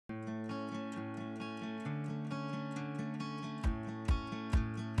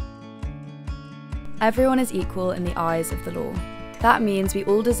Everyone is equal in the eyes of the law. That means we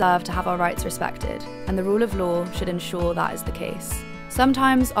all deserve to have our rights respected, and the rule of law should ensure that is the case.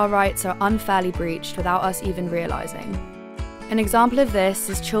 Sometimes our rights are unfairly breached without us even realising. An example of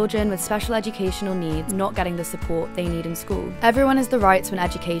this is children with special educational needs not getting the support they need in school. Everyone has the right to an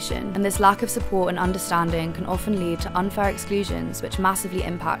education, and this lack of support and understanding can often lead to unfair exclusions which massively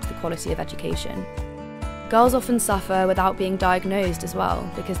impact the quality of education. Girls often suffer without being diagnosed as well,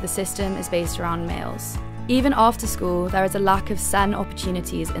 because the system is based around males. Even after school, there is a lack of SEN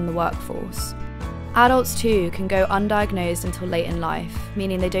opportunities in the workforce. Adults too can go undiagnosed until late in life,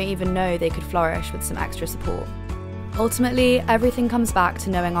 meaning they don't even know they could flourish with some extra support. Ultimately, everything comes back to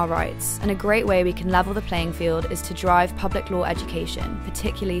knowing our rights, and a great way we can level the playing field is to drive public law education,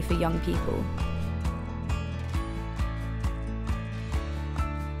 particularly for young people.